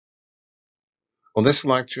Well, this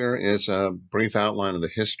lecture is a brief outline of the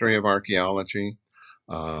history of archaeology.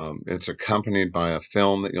 It's accompanied by a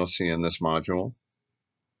film that you'll see in this module.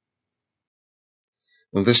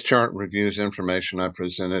 Now, this chart reviews information I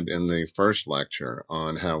presented in the first lecture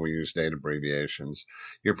on how we use date abbreviations.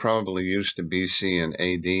 You're probably used to BC and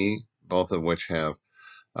AD, both of which have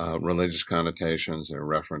religious connotations and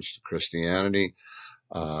reference to Christianity.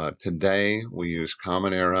 Today, we use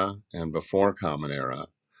Common Era and before Common Era,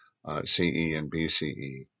 CE and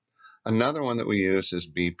BCE. Another one that we use is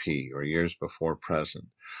BP, or years before present.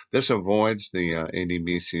 This avoids the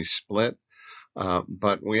AD-BC split,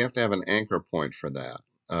 but we have to have an anchor point for that.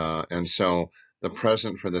 And so the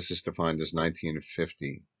present for this is defined as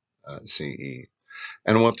 1950 CE.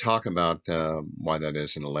 And we'll talk about why that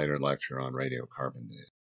is in a later lecture on radiocarbon dating.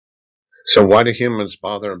 So why do humans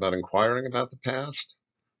bother about inquiring about the past?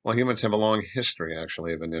 Well, humans have a long history,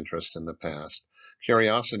 actually, of an interest in the past.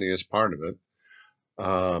 Curiosity is part of it.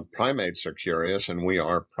 Primates are curious, and we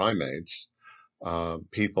are primates.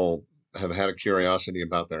 People have had a curiosity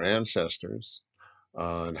about their ancestors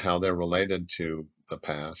and how they're related to the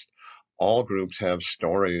past. All groups have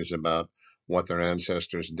stories about what their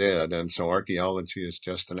ancestors did, and so archaeology is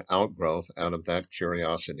just an outgrowth out of that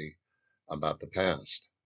curiosity about the past.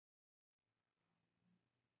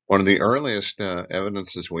 One of the earliest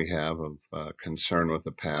evidences we have of concern with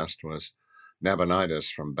the past was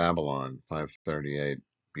Nabonidus from Babylon, 538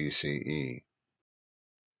 BCE.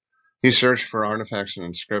 He searched for artifacts and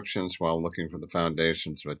inscriptions while looking for the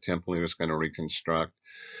foundations of a temple he was going to reconstruct.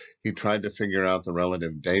 He tried to figure out the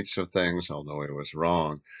relative dates of things, although he was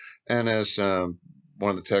wrong. And as one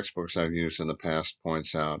of the textbooks I've used in the past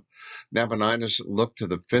points out, Nabonidus looked to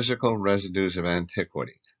the physical residues of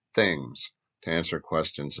antiquity, things, to answer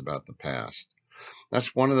questions about the past.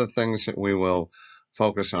 That's one of the things that we will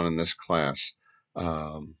focus on in this class.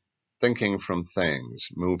 Thinking from things,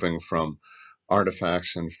 moving from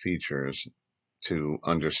artifacts and features to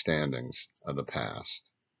understandings of the past.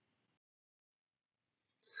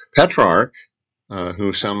 Petrarch,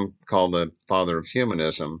 who some call the father of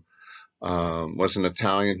humanism, was an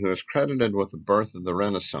Italian who is credited with the birth of the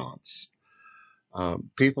Renaissance.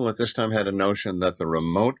 People at this time had a notion that the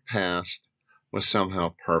remote past was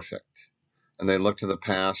somehow perfect, and they looked to the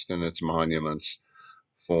past and its monuments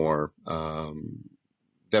for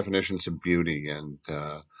definitions of beauty and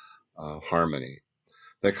harmony.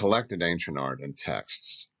 They collected ancient art and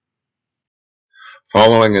texts.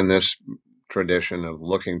 Following in this tradition of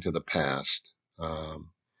looking to the past,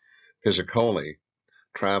 Piscicoli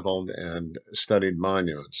traveled and studied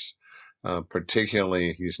monuments.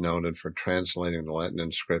 Particularly, he's noted for translating the Latin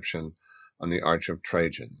inscription on the Arch of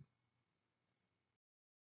Trajan,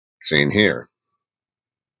 seen here.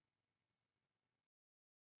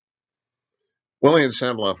 Willie and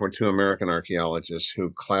Sabloff were two American archaeologists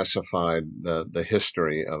who classified the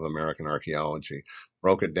history of American archaeology,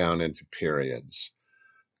 broke it down into periods.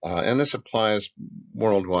 And this applies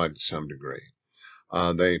worldwide to some degree.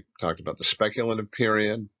 They talked about the speculative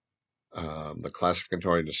period, the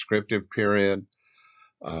classificatory descriptive period,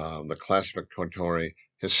 the classificatory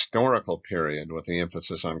historical period with the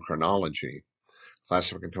emphasis on chronology,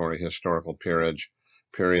 classificatory historical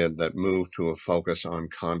period that moved to a focus on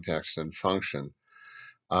context and function,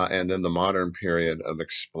 and then the modern period of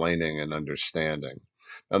explaining and understanding.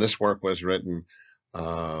 Now, this work was written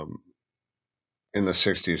in the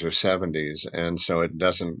 60s or 70s, and so it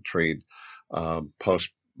doesn't treat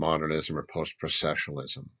postmodernism or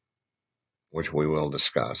post-processualism, which we will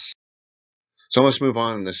discuss. So let's move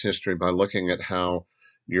on in this history by looking at how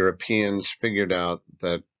Europeans figured out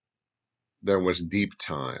that there was deep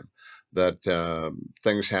time, that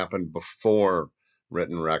things happened before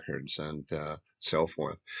written records and so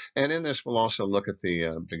forth. And in this, we'll also look at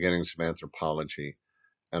the beginnings of anthropology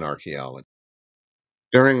and archaeology.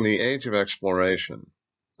 During the Age of Exploration,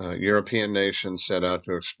 European nations set out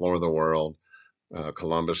to explore the world.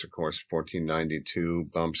 Columbus, of course, 1492,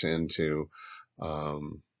 bumps into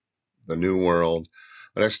the New World,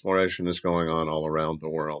 but exploration is going on all around the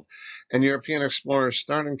world. And European explorers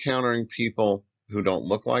start encountering people who don't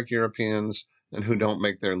look like Europeans and who don't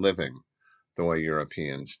make their living the way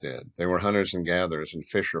Europeans did. They were hunters and gatherers and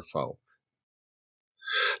fisher folk.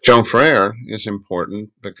 Joan Frere is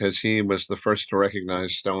important because he was the first to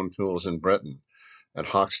recognize stone tools in Britain at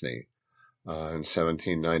Hoxne in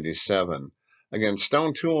 1797. Again,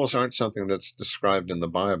 stone tools aren't something that's described in the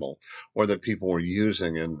Bible or that people were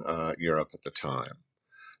using in Europe at the time.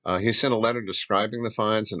 He sent a letter describing the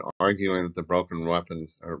finds and arguing that the broken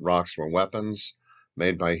rocks were weapons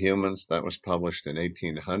made by humans. That was published in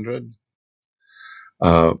 1800.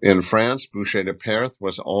 In France, Boucher de Perthes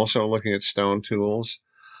was also looking at stone tools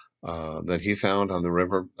that he found on the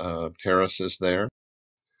river terraces there.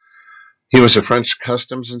 He was a French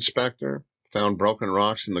customs inspector, found broken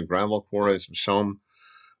rocks in the gravel quarries of Somme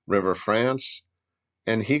River, France,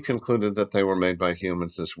 and he concluded that they were made by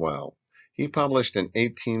humans as well. He published in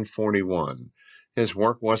 1841. His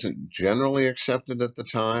work wasn't generally accepted at the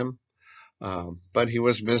time, but he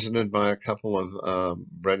was visited by a couple of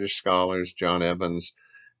British scholars, John Evans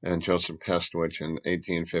and Joseph Pestwich, in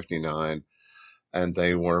 1859, and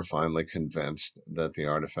they were finally convinced that the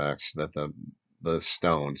artifacts, that the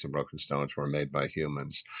stones, the broken stones, were made by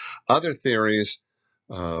humans. Other theories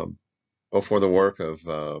uh, before the work of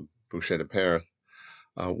Boucher de Perthes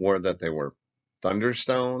were that they were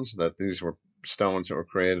thunderstones, that these were stones that were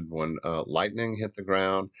created when lightning hit the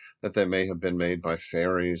ground, that they may have been made by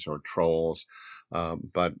fairies or trolls.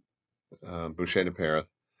 But Boucher de Perthes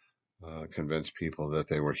convinced people that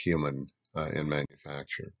they were human in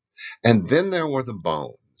manufacture. And then there were the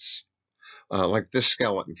bones, like this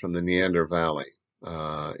skeleton from the Neander Valley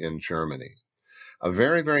in Germany. A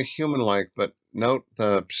very, very human-like, but note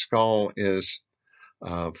the skull is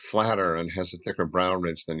flatter and has a thicker brow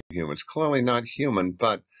ridge than humans. Clearly not human,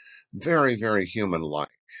 but very, very human-like.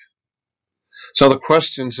 So the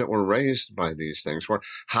questions that were raised by these things were,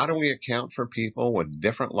 how do we account for people with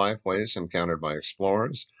different lifeways encountered by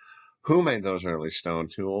explorers? Who made those early stone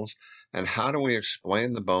tools? And how do we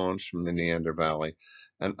explain the bones from the Neander Valley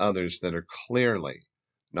and others that are clearly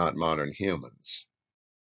not modern humans?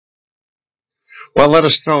 Well, let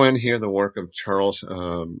us throw in here the work of Charles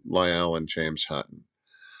Lyell and James Hutton.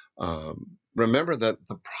 Remember that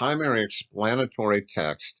the primary explanatory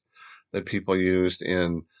text that people used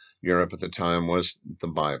in Europe at the time was the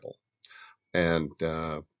Bible. And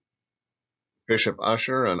Bishop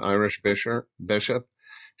Ussher, an Irish bishop,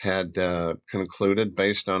 had concluded,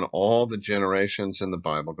 based on all the generations in the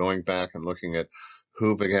Bible, going back and looking at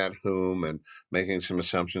who begat whom and making some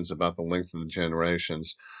assumptions about the length of the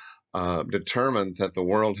generations, determined that the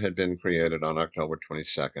world had been created on October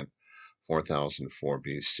 22nd, 4004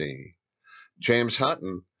 BC. James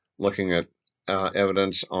Hutton, looking at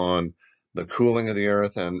evidence on the cooling of the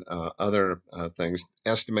earth and other things,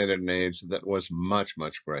 estimated an age that was much,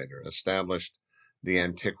 much greater, established the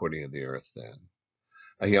antiquity of the earth then.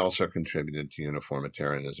 He also contributed to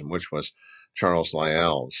uniformitarianism, which was Charles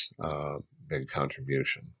Lyell's big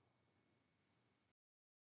contribution.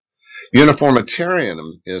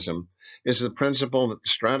 Uniformitarianism is the principle that the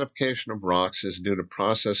stratification of rocks is due to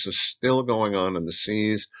processes still going on in the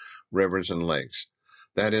seas, rivers, and lakes.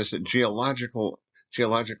 That is, that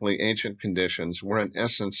geologically ancient conditions were in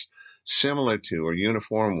essence similar to or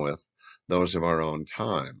uniform with those of our own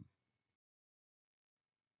time.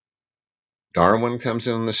 Darwin comes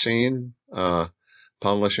in on the scene,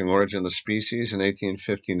 publishing Origin of the Species in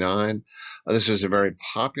 1859. This is a very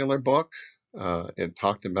popular book. It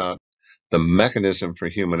talked about the mechanism for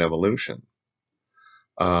human evolution.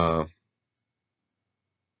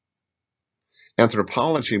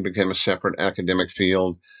 Anthropology became a separate academic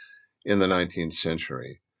field in the 19th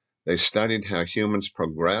century. They studied how humans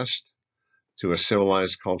progressed to a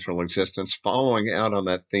civilized cultural existence, following out on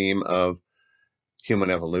that theme of human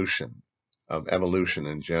evolution, of evolution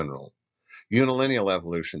in general. Unilineal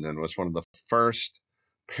evolution, then, was one of the first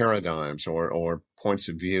paradigms or points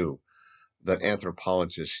of view that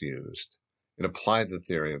anthropologists used. It applied the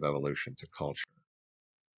theory of evolution to culture.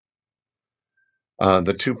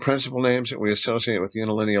 The two principal names that we associate with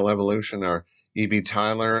unilineal evolution are E.B.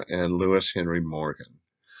 Tylor and Lewis Henry Morgan.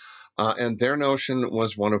 And their notion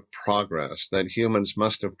was one of progress, that humans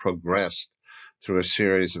must have progressed through a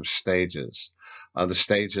series of stages. The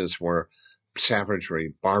stages were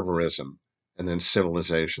savagery, barbarism, and then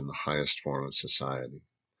civilization, the highest form of society.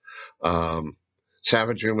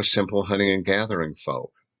 Savagery was simple hunting and gathering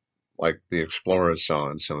folk, like the explorers saw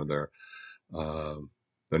in some of their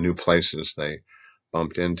the new places they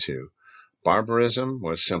bumped into. Barbarism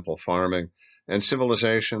was simple farming, and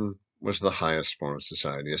civilization was the highest form of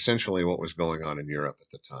society, essentially what was going on in Europe at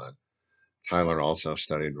the time. Tylor also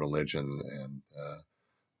studied religion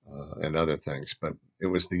and other things, but it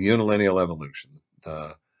was the unilineal evolution,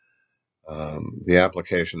 the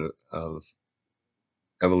application of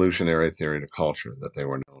evolutionary theory to culture that they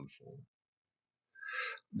were known for.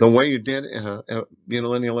 The way you did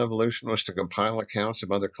unilineal evolution was to compile accounts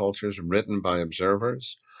of other cultures written by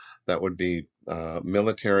observers. That would be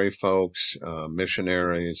military folks,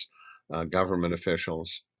 missionaries, government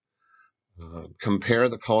officials. Compare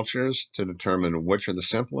the cultures to determine which are the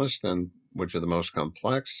simplest and which are the most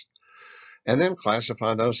complex, and then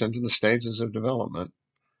classify those into the stages of development.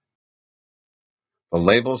 The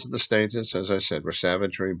labels of the stages, as I said, were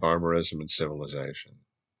savagery, barbarism, and civilization.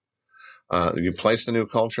 You place the new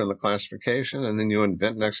culture in the classification, and then you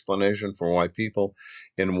invent an explanation for why people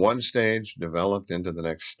in one stage developed into the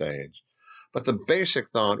next stage. But the basic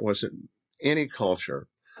thought was that any culture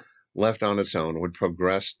left on its own would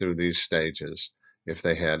progress through these stages if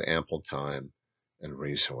they had ample time and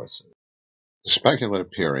resources. The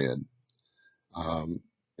speculative period um,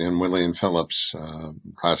 in William Phillips'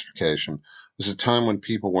 classification was a time when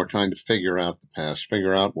people were trying to figure out the past,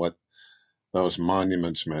 figure out what those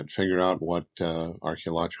monuments meant, figure out what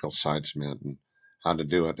archaeological sites meant, and how to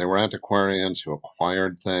do it. There were antiquarians who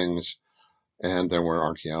acquired things, and there were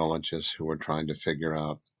archaeologists who were trying to figure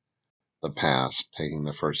out the past, taking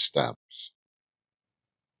the first steps.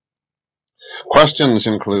 Questions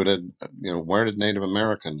included, where did Native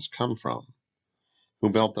Americans come from? Who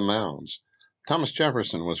built the mounds? Thomas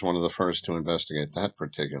Jefferson was one of the first to investigate that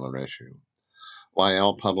particular issue.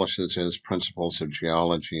 Lyell publishes his Principles of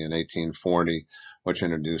Geology in 1840, which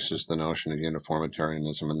introduces the notion of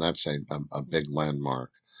uniformitarianism, and that's a big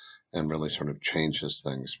landmark and really sort of changes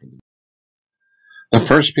things for them. The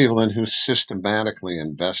first people then who systematically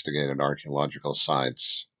investigated archaeological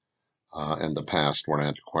sites in the past were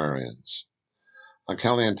antiquarians.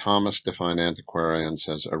 Kelly and Thomas define antiquarians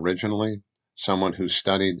as originally someone who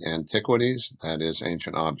studied antiquities, that is,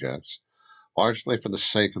 ancient objects, largely for the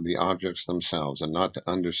sake of the objects themselves and not to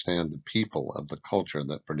understand the people of the culture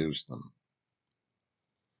that produced them.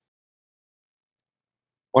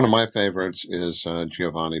 One of my favorites is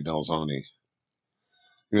Giovanni Belzoni.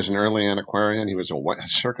 He was an early antiquarian. He was a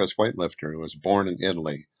circus weightlifter who was born in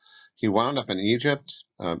Italy. He wound up in Egypt,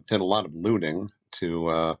 did a lot of looting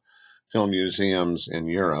to fill museums in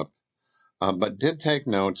Europe, but did take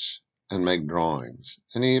notes and make drawings.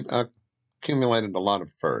 And he accumulated a lot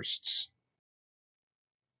of firsts.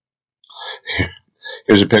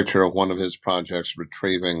 Here's a picture of one of his projects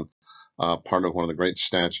retrieving part of one of the great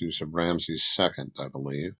statues of Ramses II, I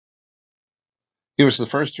believe. He was the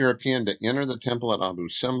first European to enter the temple at Abu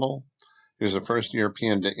Simbel. He was the first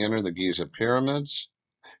European to enter the Giza pyramids.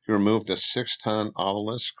 He removed a 6-ton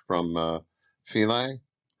obelisk from Philae.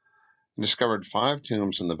 He discovered 5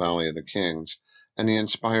 tombs in the Valley of the Kings, and he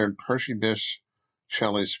inspired Percy Bysshe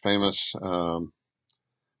Shelley's famous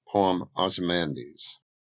poem Ozymandias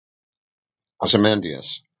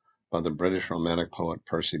by the British romantic poet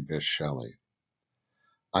Percy Bysshe Shelley.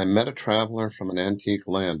 I met a traveler from an antique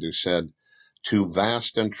land who said, 2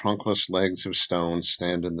 vast and trunkless legs of stone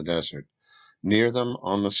stand in the desert. Near them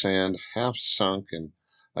on the sand, half sunk in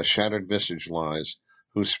a shattered visage lies,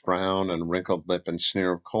 whose frown and wrinkled lip and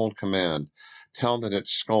sneer of cold command tell that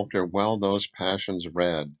its sculptor well those passions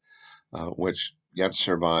read, which yet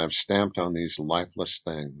survive, stamped on these lifeless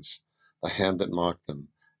things, the hand that mocked them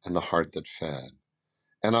and the heart that fed.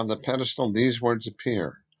 And on the pedestal these words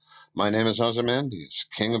appear, my name is Ozymandias,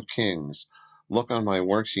 King of Kings. Look on my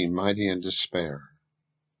works, ye mighty in despair.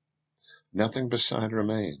 Nothing beside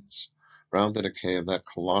remains. Round the decay of that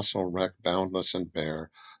colossal wreck, boundless and bare,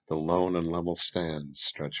 the lone and level stands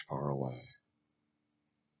stretch far away.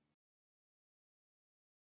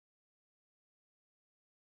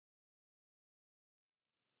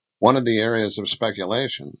 One of the areas of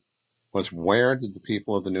speculation was, where did the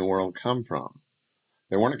people of the New World come from?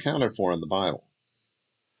 They weren't accounted for in the Bible.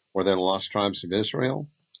 Were they the lost tribes of Israel?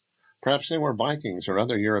 Perhaps they were Vikings or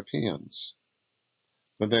other Europeans.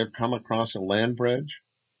 Would they have come across a land bridge?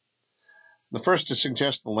 The first to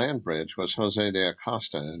suggest the land bridge was Jose de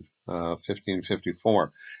Acosta in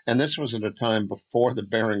 1554, and this was at a time before the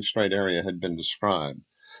Bering Strait area had been described.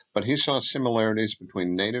 But he saw similarities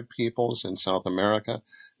between native peoples in South America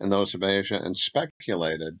and those of Asia, and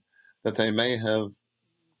speculated that they may have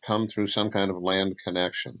come through some kind of land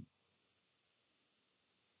connection.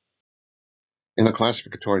 In the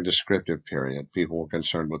classificatory descriptive period, people were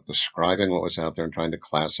concerned with describing what was out there and trying to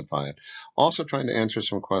classify it. Also trying to answer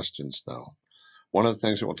some questions, though. One of the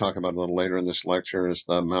things that we'll talk about a little later in this lecture is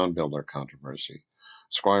the mound builder controversy.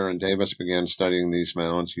 Squire and Davis began studying these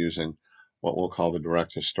mounds using what we'll call the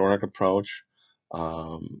direct historic approach,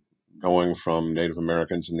 going from Native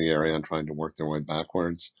Americans in the area and trying to work their way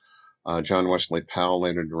backwards. John Wesley Powell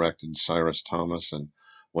later directed Cyrus Thomas and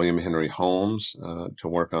William Henry Holmes to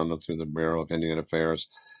work on them through the Bureau of Indian Affairs.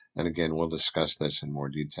 And again, we'll discuss this in more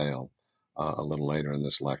detail a little later in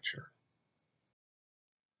this lecture.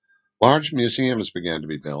 Large museums began to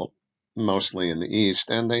be built, mostly in the East,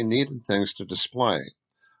 and they needed things to display.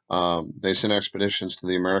 They sent expeditions to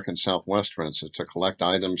the American Southwest, for instance, to collect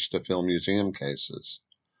items to fill museum cases.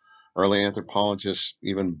 Early anthropologists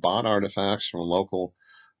even bought artifacts from local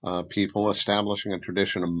people, establishing a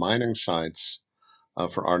tradition of mining sites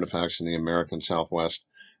for artifacts in the American Southwest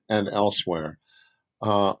and elsewhere.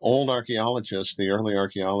 Old archaeologists, the early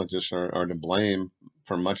archaeologists, are to blame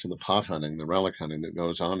for much of the pot hunting, the relic hunting that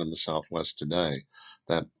goes on in the Southwest today.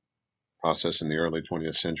 That process in the early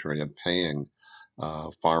 20th century of paying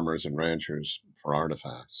farmers and ranchers for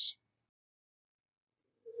artifacts.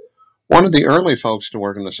 One of the early folks to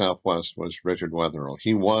work in the Southwest was Richard Wetherill.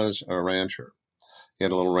 He was a rancher. He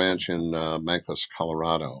had a little ranch in Mancos,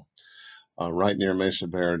 Colorado, right near Mesa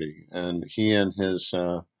Verde, and he and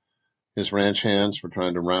his ranch hands were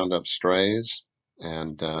trying to round up strays,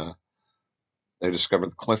 and they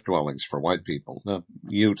discovered the cliff dwellings for white people. The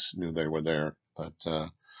Utes knew they were there, but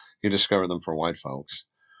he discovered them for white folks.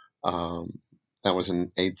 Um, that was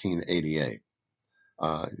in 1888.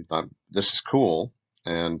 He thought, this is cool,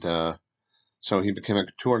 and so he became a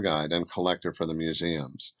tour guide and collector for the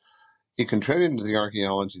museums. He contributed to the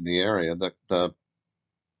archaeology of the area. The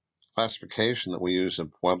classification that we use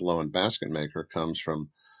of Pueblo and basket maker comes from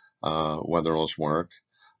Wetherill's work.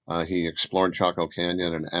 He explored Chaco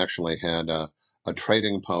Canyon and actually had a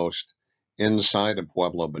trading post inside of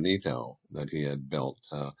Pueblo Bonito that he had built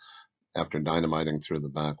after dynamiting through the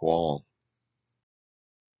back wall.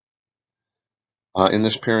 In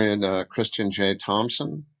this period, Christian J.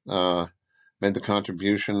 Thompson made the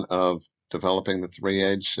contribution of developing the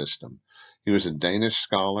three-age system. He was a Danish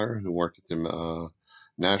scholar who worked at the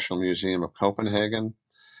National Museum of Copenhagen,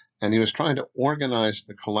 and he was trying to organize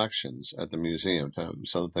the collections at the museum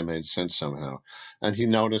so that they made sense somehow. And he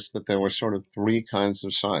noticed that there were sort of three kinds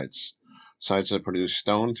of sites. Sites that produced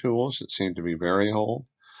stone tools that seemed to be very old,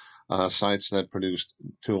 sites that produced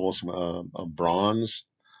tools of bronze,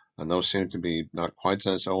 and those seem to be not quite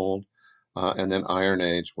as old, and then Iron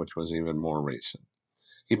Age, which was even more recent.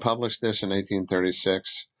 He published this in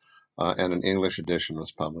 1836, and an English edition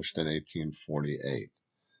was published in 1848.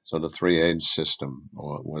 So the three-age system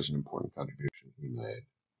was an important contribution he made.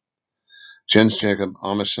 Jens Jacob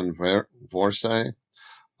Amundsen Vorsey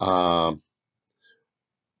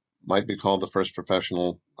might be called the first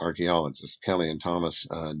professional archaeologist. Kelly and Thomas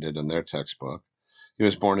did in their textbook. He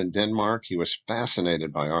was born in Denmark. He was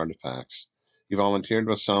fascinated by artifacts. He volunteered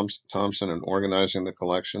with Thompson in organizing the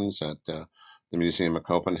collections at the Museum of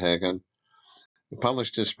Copenhagen. He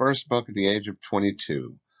published his first book at the age of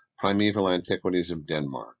 22, Primeval Antiquities of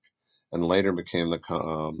Denmark, and later became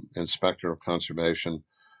the Inspector of Conservation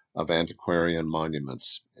of Antiquarian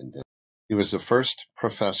Monuments in Denmark. He was the first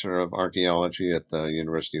professor of archaeology at the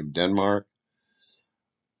University of Denmark.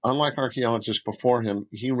 Unlike archaeologists before him,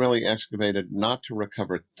 he really excavated not to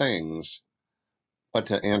recover things, but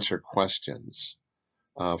to answer questions.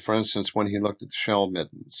 For instance, when he looked at the shell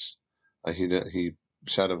middens, he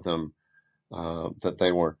said of them that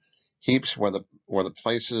they were heaps where the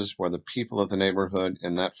places where the people of the neighborhood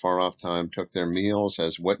in that far off time took their meals,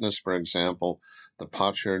 as witness, for example, the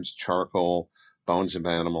potsherds, charcoal, bones of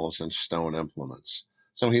animals, and stone implements.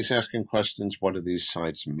 So he's asking questions, what do these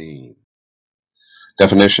sites mean?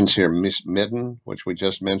 Definitions here, midden, which we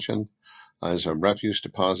just mentioned, is a refuse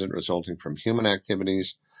deposit resulting from human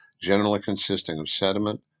activities, generally consisting of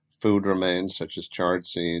sediment, food remains such as charred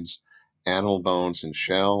seeds, animal bones and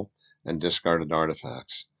shell, and discarded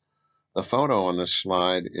artifacts. The photo on this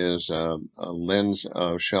slide is a lens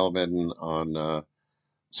of shell midden on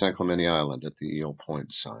San Clemente Island at the Eel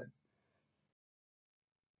Point site.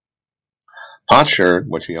 Potsherd,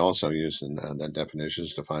 which he also used in that definition,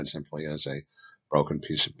 is defined simply as a broken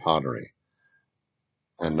piece of pottery.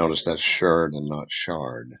 And notice that's sherd and not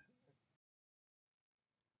shard.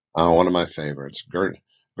 One of my favorites,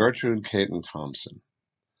 Gertrude Caton Thompson.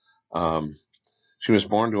 She was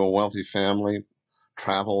born to a wealthy family,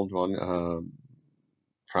 traveled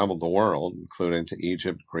the world, including to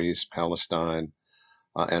Egypt, Greece, Palestine,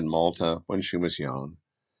 and Malta when she was young.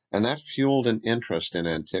 And that fueled an interest in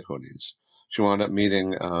antiquities. She wound up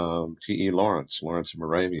meeting T.E. Lawrence of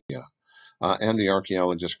Moravia, and the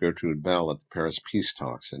archaeologist Gertrude Bell at the Paris Peace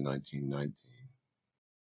Talks in 1919.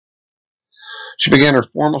 She began her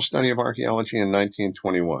formal study of archaeology in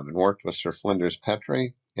 1921 and worked with Sir Flinders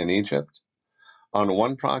Petrie in Egypt. On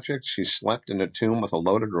one project, she slept in a tomb with a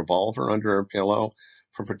loaded revolver under her pillow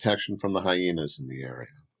for protection from the hyenas in the area.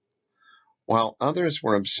 While others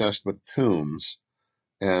were obsessed with tombs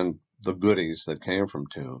and the goodies that came from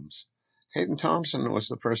tombs, Caton Thompson was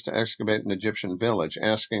the first to excavate an Egyptian village,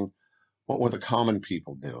 asking, what were the common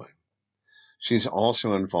people doing? She's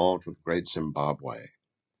also involved with Great Zimbabwe.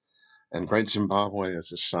 And Great Zimbabwe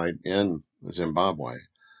is a site in Zimbabwe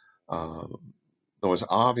that was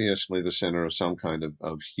obviously the center of some kind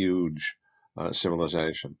of huge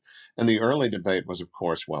civilization. And the early debate was, of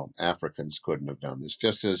course, well, Africans couldn't have done this,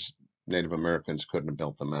 just as Native Americans couldn't have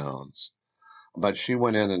built the mounds. But she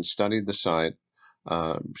went in and studied the site.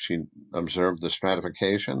 She observed the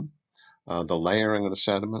stratification, the layering of the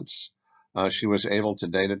sediments. She was able to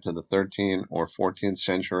date it to the 13th or 14th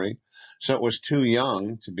century. So it was too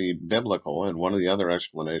young to be biblical. And one of the other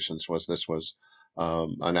explanations was this was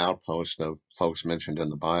an outpost of folks mentioned in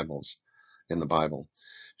the Bible.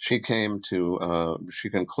 She she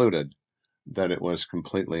concluded that it was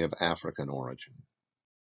completely of African origin.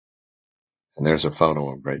 And there's a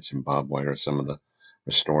photo of Great Zimbabwe or some of the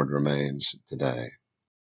restored remains today.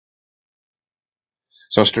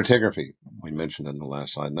 So stratigraphy, we mentioned in the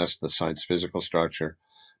last slide, and that's the site's physical structure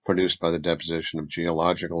produced by the deposition of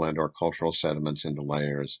geological and or cultural sediments into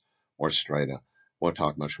layers or strata. We'll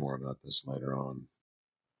talk much more about this later on.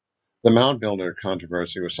 The mound builder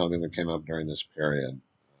controversy was something that came up during this period,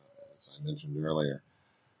 as I mentioned earlier,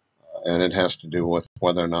 and it has to do with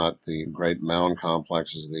whether or not the great mound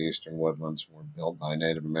complexes of the eastern woodlands were built by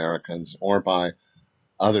Native Americans or by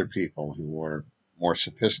other people who were more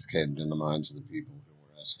sophisticated in the minds of the people who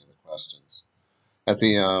were asking the questions. At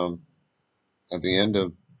the end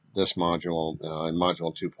of this module, in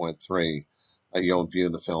module 2.3, you'll view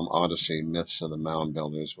the film Odyssey, Myths of the Mound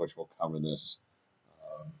Builders, which will cover this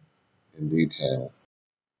in detail.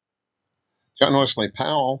 John Wesley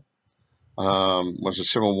Powell was a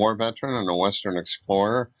Civil War veteran and a Western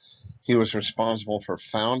explorer. He was responsible for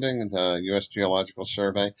founding the U.S. Geological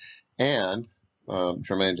Survey and,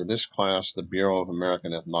 germane to this class, the Bureau of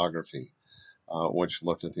American Ethnography, which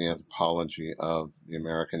looked at the anthropology of the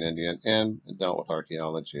American Indian and dealt with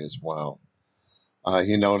archaeology as well.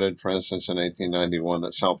 He noted, for instance, in 1891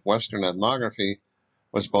 that southwestern ethnography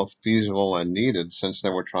was both feasible and needed since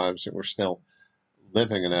there were tribes that were still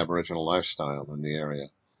living an Aboriginal lifestyle in the area.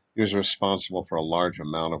 He was responsible for a large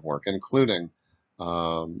amount of work, including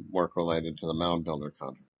work related to the mound builder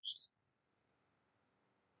controversy.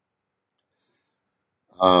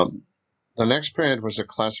 The next period was a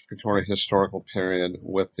classificatory historical period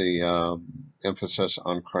with the emphasis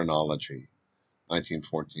on chronology,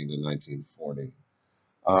 1914 to 1940,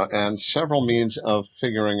 and several means of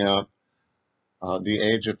figuring out the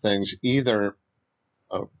age of things, either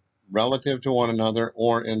relative to one another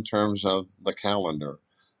or in terms of the calendar,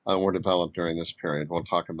 were developed during this period. We'll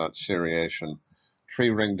talk about seriation, tree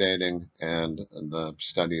ring dating, and the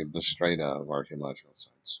study of the strata of archaeological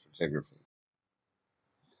sites, stratigraphy.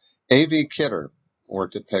 A.V. Kidder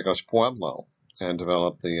worked at Pecos Pueblo and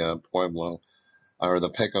developed the Pueblo or the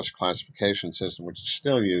Pecos classification system, which is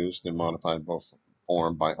still used in modified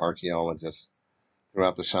form by archaeologists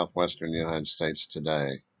throughout the southwestern United States today.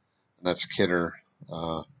 And that's Kidder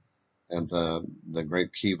and the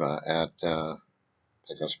Great Kiva at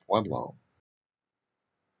Pecos Pueblo.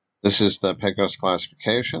 This is the Pecos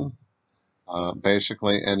classification,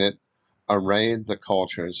 basically, and it arrayed the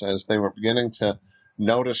cultures as they were beginning to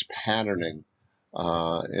notice patterning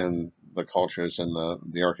in the cultures in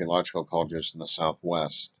the archaeological cultures in the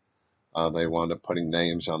Southwest. They wound up putting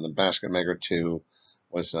names on them. Basket Maker 2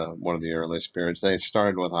 was one of the earliest periods. They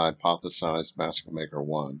started with hypothesized Basket Maker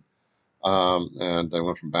 1. And they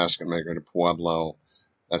went from Basket Maker to Pueblo.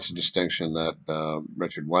 That's a distinction that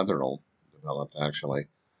Richard Wetherill developed, actually.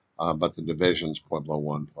 But the divisions, Pueblo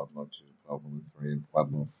 1, Pueblo 2, Pueblo 3, and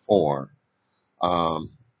Pueblo 4,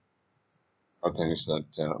 are things that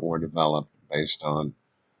were developed based on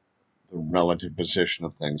the relative position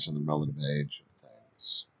of things and the relative age of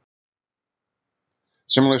things.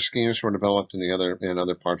 Similar schemes were developed in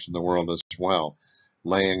other parts of the world as well,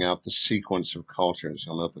 laying out the sequence of cultures.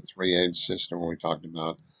 You'll note the three-age system where we talked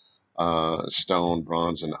about stone,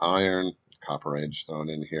 bronze, and iron, Copper Age thrown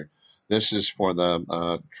in here. This is for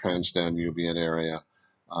the Transdanubian area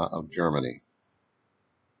of Germany.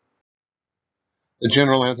 The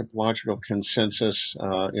general anthropological consensus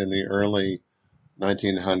in the early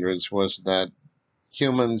 1900s was that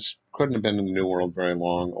humans couldn't have been in the New World very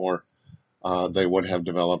long, or they would have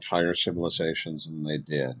developed higher civilizations than they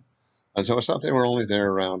did. And so it's thought they were only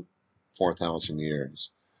there around 4,000 years.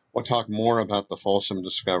 We'll talk more about the Folsom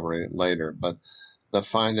discovery later, but the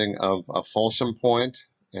finding of a Folsom Point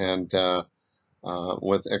and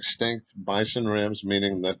with extinct bison ribs,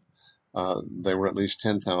 meaning that they were at least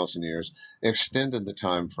 10,000 years, extended the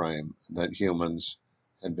time frame that humans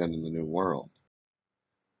had been in the New World.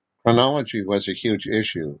 Chronology was a huge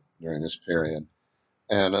issue during this period,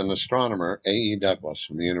 and an astronomer, A.E. Douglas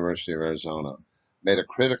from the University of Arizona, made a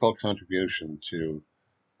critical contribution to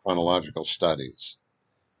chronological studies.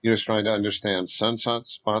 He was trying to understand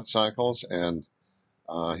sunspot cycles, and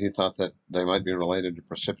he thought that they might be related to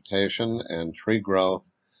precipitation and tree growth.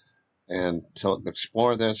 And to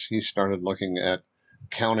explore this, he started looking at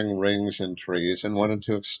counting rings in trees and wanted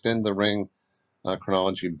to extend the ring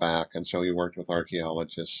chronology back. And so he worked with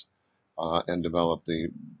archaeologists and developed the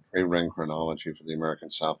tree ring chronology for the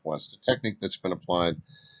American Southwest, a technique that's been applied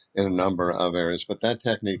in a number of areas. But that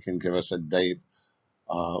technique can give us a date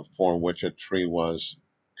for which a tree was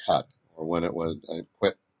cut or when it was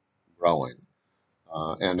quit growing.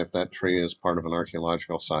 And if that tree is part of an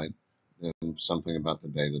archaeological site, then something about the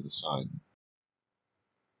date of the site.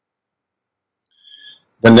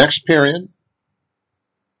 The next period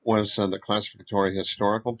was the classificatory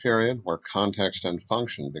historical period, where context and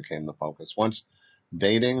function became the focus. Once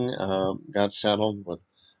dating got settled with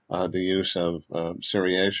the use of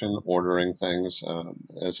seriation, ordering things,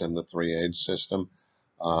 as in the 3-age system,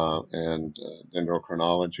 and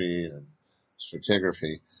dendrochronology and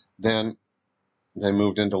stratigraphy, then they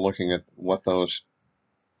moved into looking at what those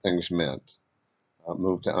things meant,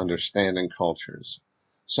 moved to understanding cultures.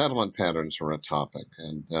 Settlement patterns were a topic,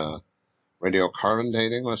 and radiocarbon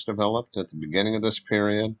dating was developed at the beginning of this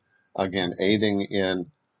period, again, aiding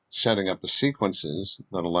in setting up the sequences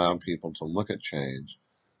that allowed people to look at change.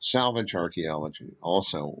 Salvage archaeology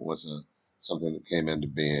also was something that came into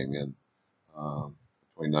being in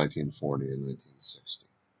between 1940 and 1960.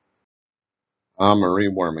 Marie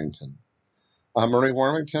Wormington. Marie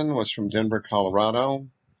Wormington was from Denver, Colorado.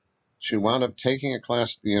 She wound up taking a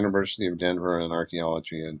class at the University of Denver in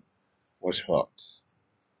archaeology and was hooked.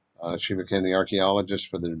 She became the archaeologist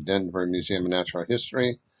for the Denver Museum of Natural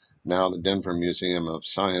History, now the Denver Museum of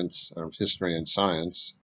Science, of History and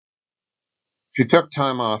Science. She took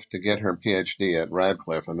time off to get her PhD at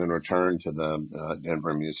Radcliffe and then returned to the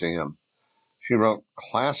Denver Museum. She wrote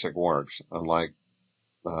classic works like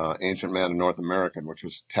Ancient Man in North American, which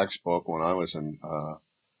was a textbook when I was an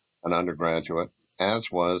undergraduate,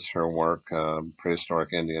 as was her work,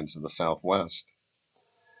 Prehistoric Indians of the Southwest.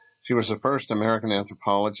 She was the first American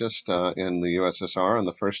anthropologist in the USSR and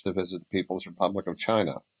the first to visit the People's Republic of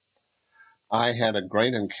China. I had a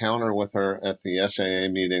great encounter with her at the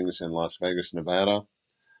SAA meetings in Las Vegas, Nevada.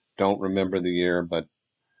 Don't remember the year, but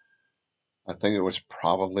I think it was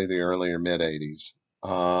probably the early or mid 80s.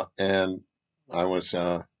 And I was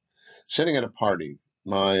sitting at a party.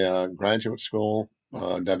 My graduate school,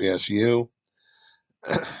 WSU,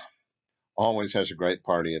 always has a great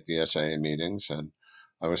party at the SAA meetings. And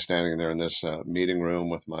I was standing there in this meeting room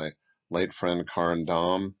with my late friend Karen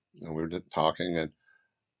Dom, and we were talking, and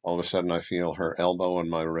all of a sudden I feel her elbow on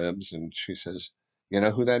my ribs, and she says, "You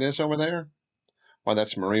know who that is over there? Why,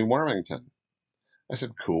 that's Marie Wormington." I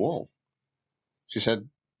said, "Cool." She said,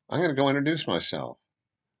 "I'm going to go introduce myself.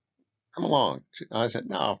 Come along." I said,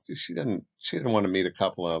 "No, she didn't. She didn't want to meet a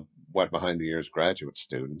couple of wet behind the ears graduate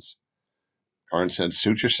students." Karen said,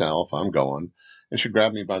 "Suit yourself. I'm going." And she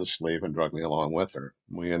grabbed me by the sleeve and dragged me along with her.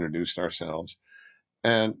 We introduced ourselves.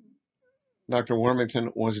 And Dr.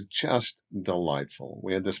 Wormington was just delightful.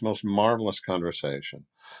 We had this most marvelous conversation.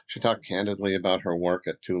 She talked candidly about her work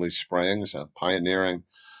at Tule Springs, a pioneering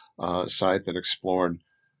site that explored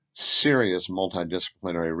serious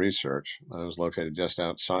multidisciplinary research. It was located just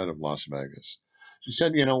outside of Las Vegas. She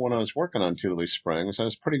said, "You know, when I was working on Tule Springs, I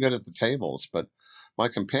was pretty good at the tables, but my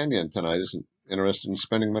companion tonight isn't interested in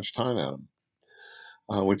spending much time at them."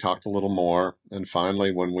 We talked a little more, and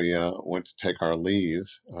finally, when we went to take our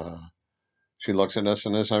leave, she looks at us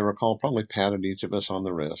and, as I recall, probably patted each of us on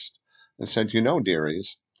the wrist and said, "You know,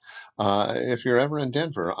 dearies, if you're ever in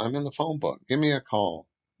Denver, I'm in the phone book. Give me a call.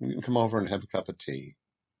 You can come over and have a cup of tea."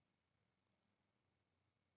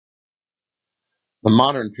 The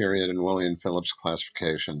modern period in William Phillips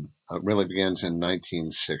classification really begins in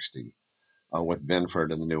 1960 with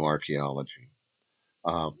Binford and the new archaeology.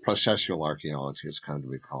 Processual archaeology is kind to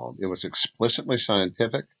be called. It was explicitly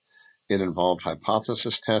scientific. It involved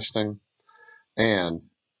hypothesis testing, and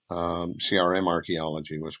CRM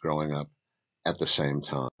archaeology was growing up at the same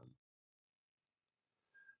time.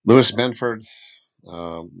 Louis Binford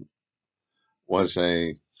was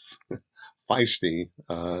a feisty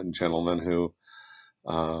gentleman who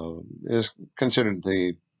is considered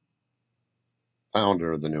the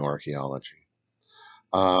founder of the new archaeology.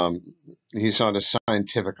 He sought a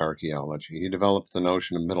scientific archaeology. He developed the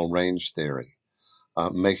notion of middle range theory,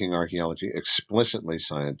 making archaeology explicitly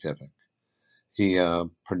scientific. He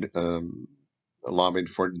lobbied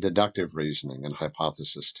for deductive reasoning and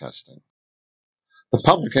hypothesis testing. The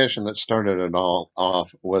publication that started it all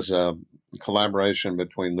off was a collaboration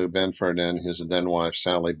between Lou Binford and his then wife,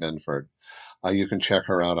 Sally Binford. You can check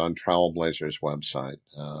her out on Trailblazers website,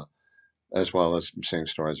 as well as seeing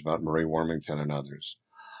stories about Marie Wormington and others.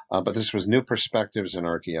 But this was New Perspectives in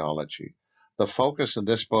Archaeology. The focus of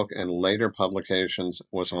this book and later publications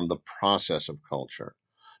was on the process of culture,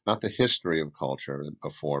 not the history of culture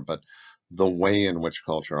before, but the way in which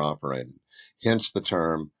culture operated. Hence the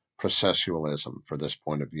term processualism for this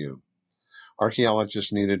point of view.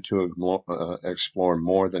 Archaeologists needed to explore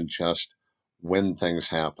more than just when things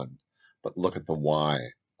happened, but look at the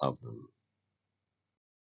why of them.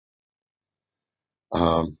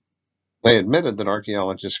 Um, They admitted that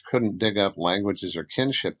archaeologists couldn't dig up languages or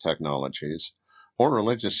kinship technologies or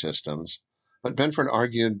religious systems, but Benford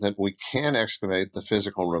argued that we can excavate the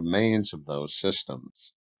physical remains of those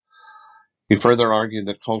systems. He further argued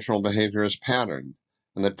that cultural behavior is patterned,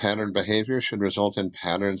 and that patterned behavior should result in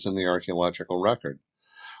patterns in the archaeological record.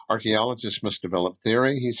 Archaeologists must develop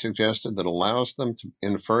theory, he suggested, that allows them to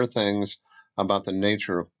infer things about the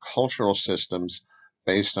nature of cultural systems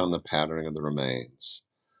based on the patterning of the remains.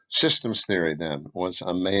 Systems theory, then, was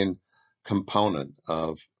a main component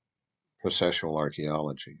of processual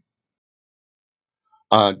archaeology.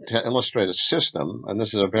 To illustrate a system, and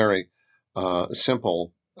this is a very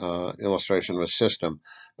simple illustration of a system,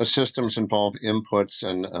 but systems involve inputs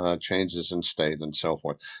and changes in state and so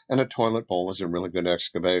forth. And a toilet bowl is a really good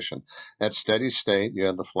excavation. At steady state, you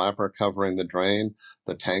have the flapper covering the drain,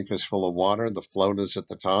 the tank is full of water, the float is at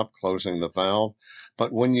the top, closing the valve.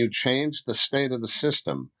 But when you change the state of the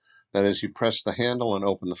system, that is, you press the handle and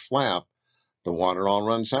open the flap, the water all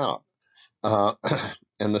runs out uh,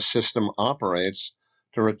 and the system operates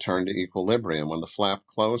to return to equilibrium. When the flap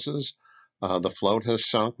closes, the float has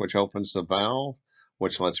sunk, which opens the valve,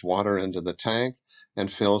 which lets water into the tank and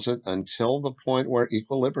fills it until the point where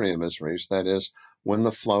equilibrium is reached. That is, when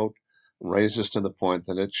the float raises to the point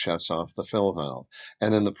that it shuts off the fill valve.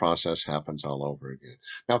 And then the process happens all over again.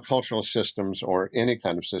 Now, cultural systems or any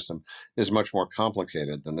kind of system is much more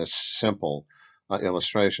complicated than this simple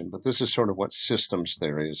illustration, but this is sort of what systems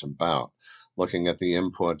theory is about, looking at the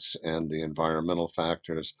inputs and the environmental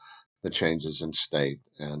factors, the changes in state,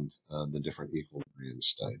 and the different equilibrium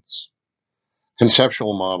states.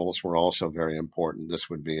 Conceptual models were also very important. This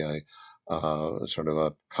would be a sort of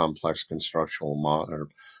a complex structural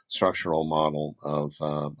model of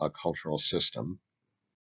a cultural system.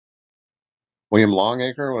 William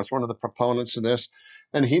Longacre was one of the proponents of this,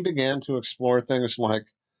 and he began to explore things like,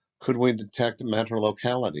 could we detect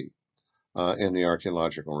metrolocality in the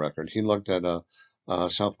archaeological record? He looked at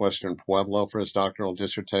southwestern Pueblo for his doctoral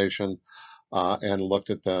dissertation and looked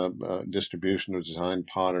at the distribution of design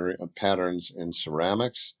patterns in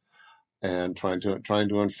ceramics and trying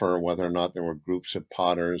to infer whether or not there were groups of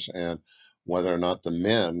potters and whether or not the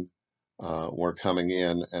men were coming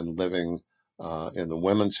in and living in the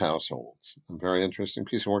women's households. A very interesting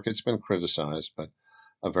piece of work. It's been criticized, but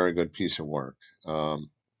a very good piece of work.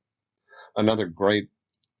 Another great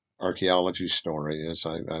archaeology story is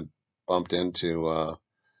I bumped into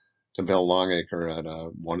to Bill Longacre at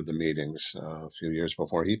one of the meetings a few years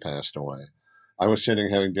before he passed away. I was sitting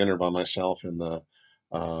having dinner by myself in the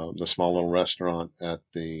small little restaurant at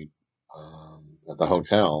the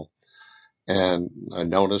hotel, and I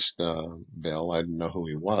noticed Bill. I didn't know who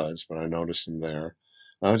he was, but I noticed him there.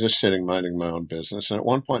 I was just sitting minding my own business, and at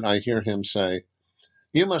one point I hear him say,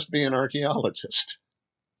 "You must be an archaeologist."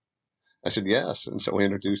 I said, yes. And so we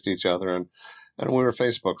introduced each other, and we were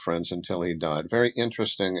Facebook friends until he died. Very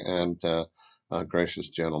interesting and gracious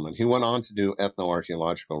gentleman. He went on to do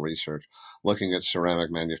ethnoarchaeological research, looking at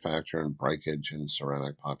ceramic manufacture and breakage in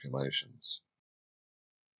ceramic populations.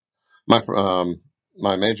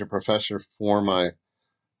 My major professor for my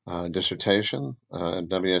dissertation at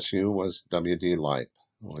WSU was W.D. Lipe,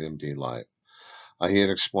 William D. Lipe. He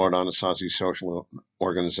had explored Anasazi social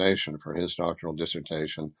organization for his doctoral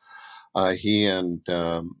dissertation. He and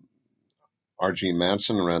R.G.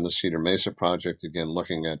 Manson ran the Cedar Mesa Project, again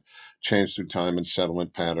looking at change through time and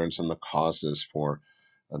settlement patterns and the causes for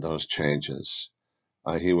those changes.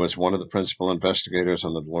 He was one of the principal investigators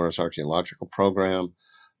on the Dolores Archaeological Program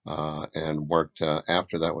and worked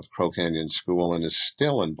after that with Crow Canyon School and is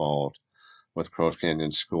still involved with Crow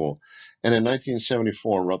Canyon School. And in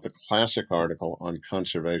 1974 wrote the classic article on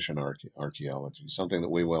conservation archaeology, something that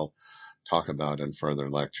we will talk about in further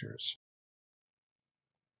lectures.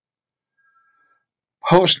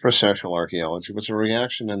 Post-processual archaeology was a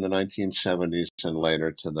reaction in the 1970s and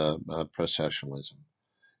later to the processualism.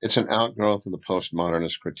 It's an outgrowth of the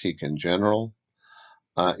postmodernist critique in general.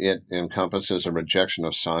 It encompasses a rejection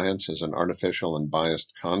of science as an artificial and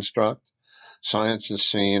biased construct. Science is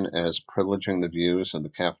seen as privileging the views of the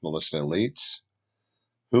capitalist elites,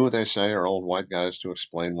 who they say are old white guys to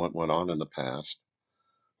explain what went on in the past.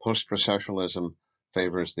 Post-processualism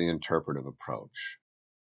favors the interpretive approach.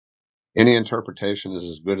 Any interpretation is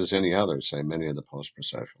as good as any other, say many of the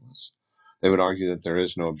post-processualists. They would argue that there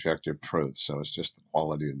is no objective truth, so it's just the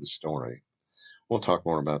quality of the story. We'll talk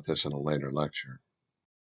more about this in a later lecture.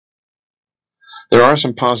 There are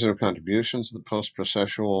some positive contributions to the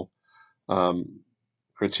post-processual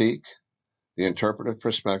critique. The interpretive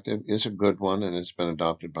perspective is a good one, and it's been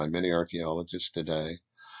adopted by many archaeologists today.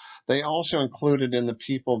 They also included in the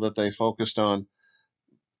people that they focused on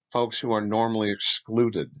folks who are normally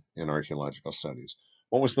excluded in archaeological studies.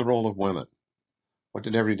 What was the role of women? What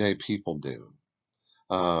did everyday people do?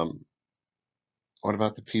 Um, what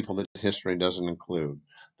about the people that history doesn't include?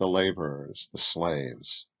 The laborers, the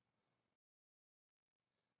slaves.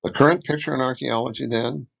 The current picture in archaeology,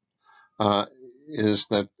 then, uh,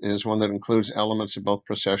 is one that includes elements of both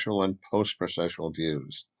processual and post-processual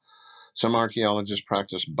views. Some archaeologists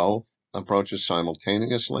practice both approaches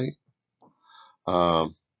simultaneously.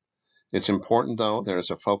 Um, it's important, though, there is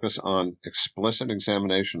a focus on explicit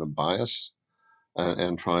examination of bias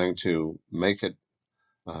and trying to make it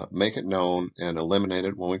known and eliminate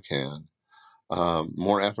it when we can.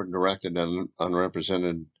 More effort directed on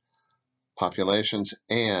unrepresented populations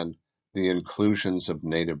and the inclusions of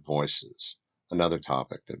native voices, another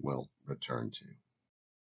topic that we'll return to.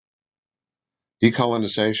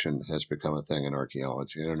 Decolonization has become a thing in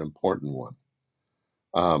archaeology, and an important one.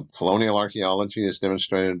 Colonial archaeology is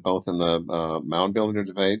demonstrated both in the mound builder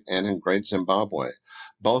debate and in Great Zimbabwe,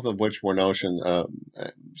 both of which were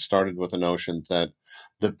started with the notion that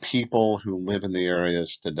the people who live in the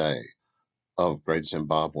areas today of Great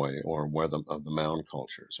Zimbabwe, or of the mound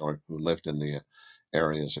cultures, or who lived in the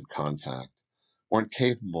areas of contact, weren't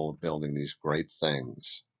capable of building these great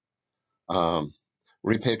things.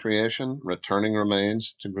 Repatriation, returning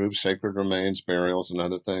remains to group sacred remains, burials, and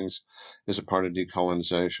other things is a part of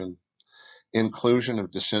decolonization. Inclusion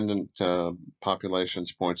of descendant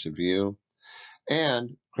populations' points of view,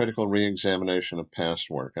 and critical re-examination of past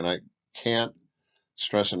work. And I can't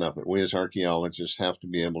stress enough that we as archaeologists have to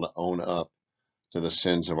be able to own up to the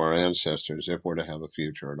sins of our ancestors if we're to have a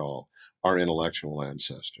future at all, our intellectual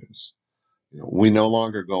ancestors. We no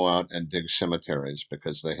longer go out and dig cemeteries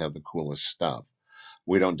because they have the coolest stuff.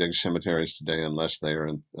 We don't dig cemeteries today unless they are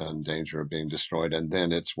in danger of being destroyed, and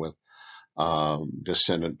then it's with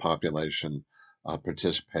descendant population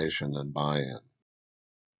participation and buy-in.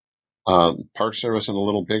 Park Service in the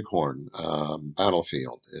Little Bighorn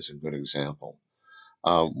battlefield is a good example.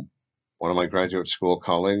 One of my graduate school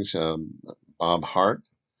colleagues, Bob Hart,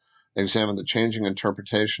 examined the changing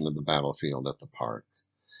interpretation of the battlefield at the park.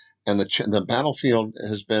 And the battlefield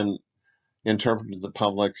has been interpreted to the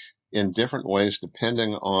public in different ways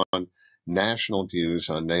depending on national views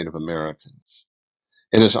on Native Americans.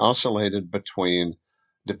 It has oscillated between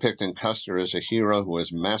depicting Custer as a hero who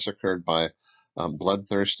was massacred by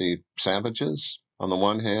bloodthirsty savages on the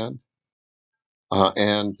one hand,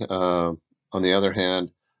 and on the other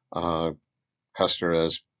hand, Custer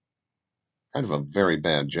as kind of a very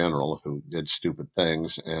bad general who did stupid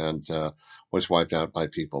things and was wiped out by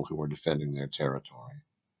people who were defending their territory.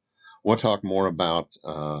 We'll talk more about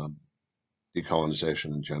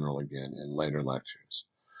decolonization in general again in later lectures.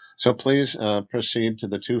 So please proceed to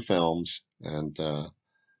the two films, and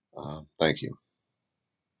thank you.